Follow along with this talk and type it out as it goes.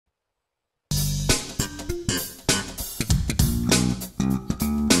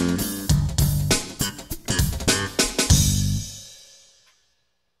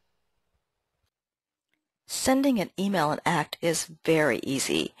Sending an email in ACT is very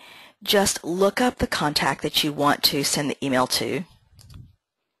easy. Just look up the contact that you want to send the email to,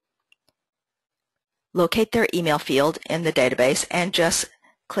 locate their email field in the database, and just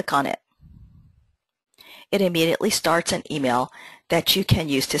click on it. It immediately starts an email that you can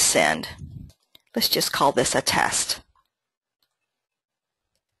use to send. Let's just call this a test.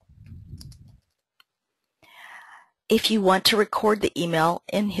 If you want to record the email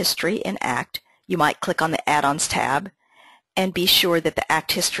in history in ACT, you might click on the Add-ons tab and be sure that the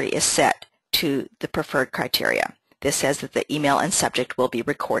ACT history is set to the preferred criteria. This says that the email and subject will be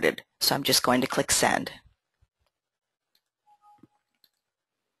recorded, so I'm just going to click Send.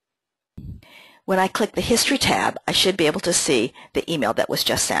 When I click the History tab, I should be able to see the email that was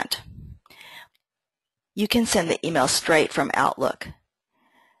just sent. You can send the email straight from Outlook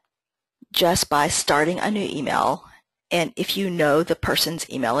just by starting a new email, and if you know the person's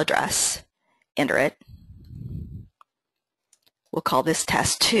email address, enter it. We'll call this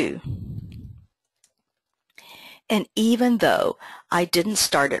Test 2. And even though I didn't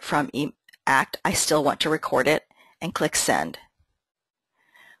start it from ACT, I still want to record it and click Send.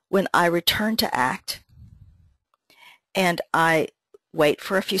 When I return to ACT and I wait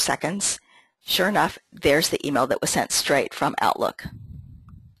for a few seconds, sure enough, there's the email that was sent straight from Outlook.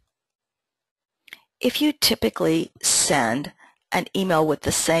 If you typically send an email with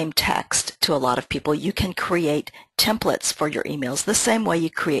the same text to a lot of people, you can create templates for your emails the same way you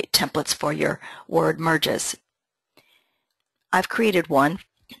create templates for your word merges. I've created one.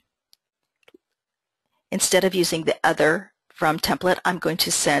 Instead of using the other from template, I'm going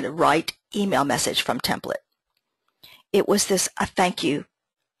to send write email message from template. It was this a thank you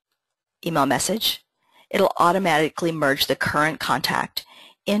email message. It'll automatically merge the current contact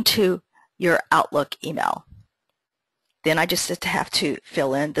into your Outlook email. Then I just have to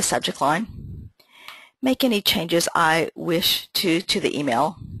fill in the subject line, make any changes I wish to the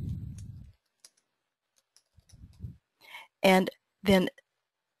email, and then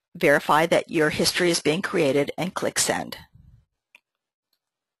verify that your history is being created and click Send.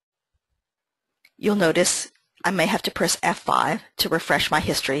 You'll notice I may have to press F5 to refresh my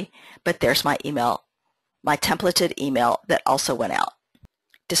history, but there's my email, my templated email that also went out,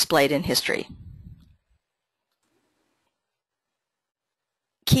 displayed in history.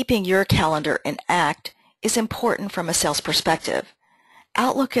 Keeping your calendar in ACT is important from a sales perspective.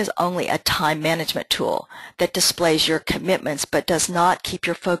 Outlook is only a time management tool that displays your commitments but does not keep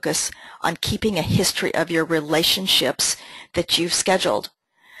your focus on keeping a history of your relationships that you've scheduled.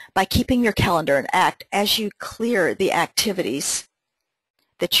 By keeping your calendar in ACT, as you clear the activities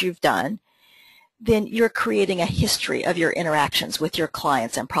that you've done, then you're creating a history of your interactions with your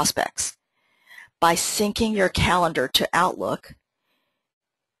clients and prospects. By syncing your calendar to Outlook,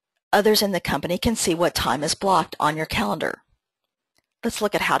 others in the company can see what time is blocked on your calendar. Let's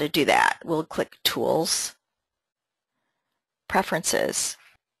look at how to do that. We'll click Tools, Preferences.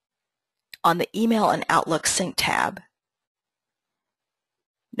 On the Email and Outlook Sync tab,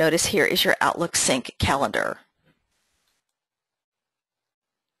 notice here is your Outlook Sync calendar.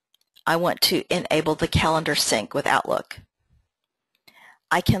 I want to enable the calendar sync with Outlook.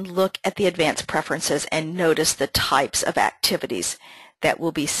 I can look at the advanced preferences and notice the types of activities that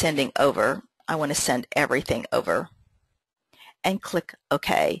we'll be sending over. I want to send everything over. And click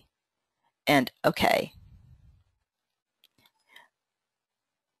OK and OK.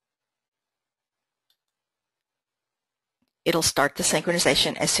 It'll start the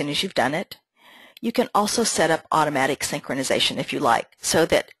synchronization as soon as you've done it. You can also set up automatic synchronization if you like, so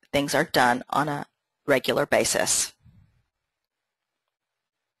that things are done on a regular basis.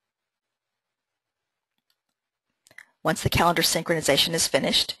 Once the calendar synchronization is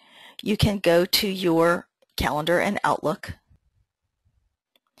finished, you can go to your calendar and Outlook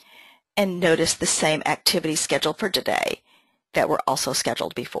and notice the same activities scheduled for today that were also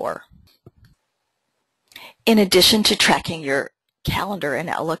scheduled before. In addition to tracking your calendar in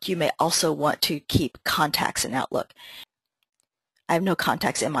Outlook, you may also want to keep contacts in Outlook. I have no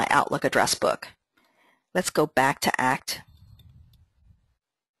contacts in my Outlook address book. Let's go back to ACT.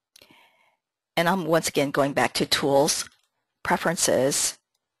 And I'm once again going back to Tools, Preferences,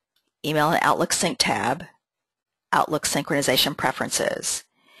 Email and Outlook Sync tab, Outlook Synchronization Preferences.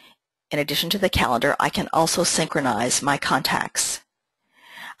 In addition to the calendar, I can also synchronize my contacts.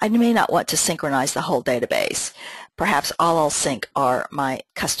 I may not want to synchronize the whole database. Perhaps all I'll sync are my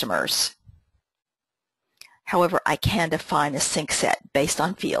customers. However, I can define a sync set based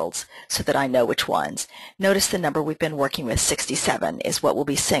on fields so that I know which ones. Notice the number we've been working with, 67, is what will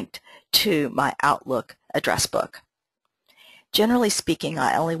be synced to my Outlook address book. Generally speaking,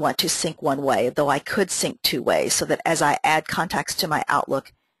 I only want to sync one way, though I could sync two ways so that as I add contacts to my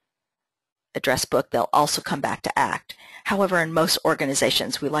Outlook address book, they'll also come back to ACT. However, in most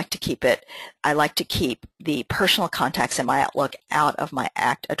organizations, I like to keep the personal contacts in my Outlook out of my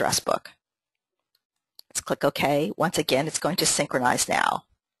ACT address book. Let's click OK. Once again, it's going to synchronize now.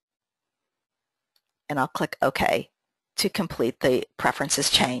 And I'll click OK to complete the preferences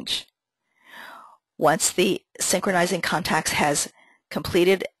change. Once the synchronizing contacts has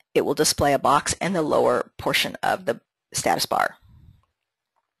completed, it will display a box in the lower portion of the status bar.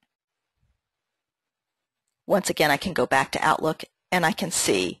 Once again, I can go back to Outlook and I can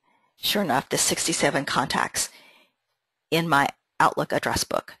see, sure enough, the 67 contacts in my Outlook address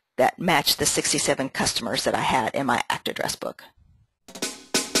book that match the 67 customers that I had in my ACT address book.